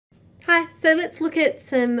Hi, so let's look at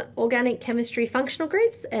some organic chemistry functional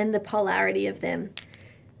groups and the polarity of them.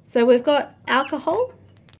 So we've got alcohol,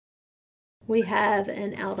 we have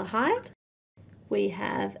an aldehyde, we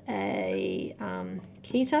have a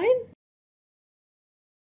ketone.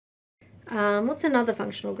 What's another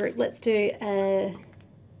functional group? Let's do a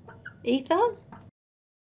ether,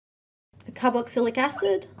 a carboxylic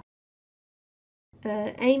acid,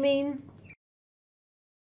 amine,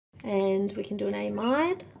 and we can do an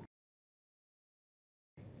amide.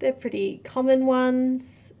 They're pretty common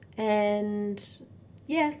ones, and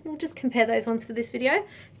yeah, we'll just compare those ones for this video.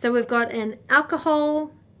 So we've got an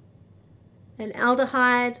alcohol, an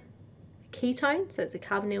aldehyde, a ketone, so it's a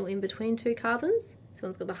carbonyl in between two carbons. This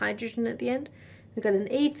one's got the hydrogen at the end. We've got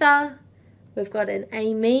an ether, we've got an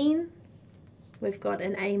amine, we've got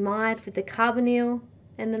an amide with the carbonyl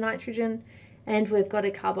and the nitrogen, and we've got a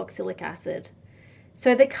carboxylic acid.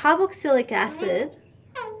 So the carboxylic acid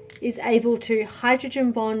is able to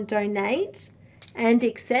hydrogen bond donate and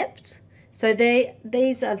accept. So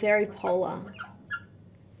these are very polar.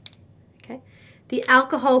 Okay. The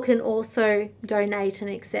alcohol can also donate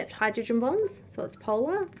and accept hydrogen bonds, so it's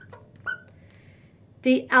polar.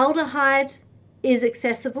 The aldehyde is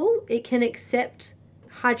accessible. It can accept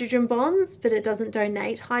hydrogen bonds, but it doesn't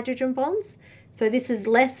donate hydrogen bonds. So this is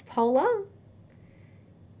less polar.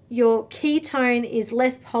 Your ketone is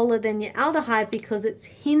less polar than your aldehyde because it's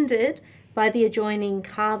hindered by the adjoining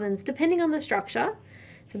carbons, depending on the structure.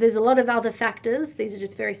 So there's a lot of other factors. These are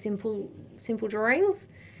just very simple drawings.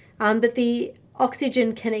 But the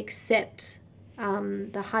oxygen can accept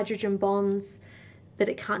the hydrogen bonds, but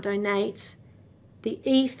it can't donate. The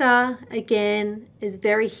ether, again, is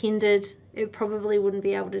very hindered. It probably wouldn't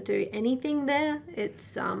be able to do anything there.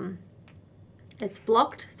 It's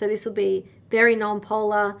blocked. So this will be very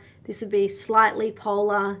non-polar. This would be slightly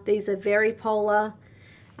polar. These are very polar.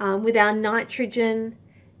 With our nitrogen,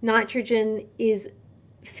 nitrogen is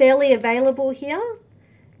fairly available here.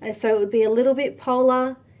 So it would be a little bit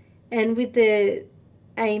polar. And with the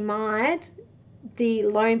amide, the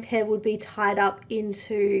lone pair would be tied up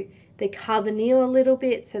into the carbonyl a little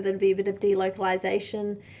bit, so there'd be a bit of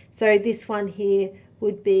delocalization. So this one here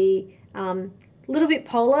would be a little bit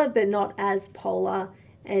polar, but not as polar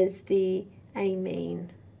as the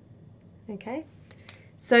amine. Okay,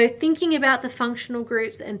 so thinking about the functional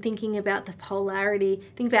groups and thinking about the polarity,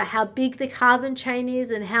 think about how big the carbon chain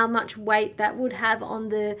is and how much weight that would have on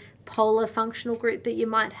the polar functional group that you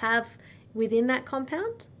might have within that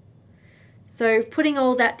compound. So putting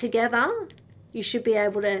all that together, you should be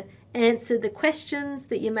able to answer the questions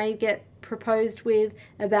that you may get proposed with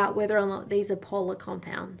about whether or not these are polar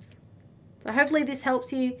compounds. So hopefully this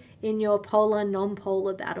helps you in your polar,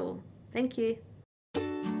 non-polar battle. Thank you.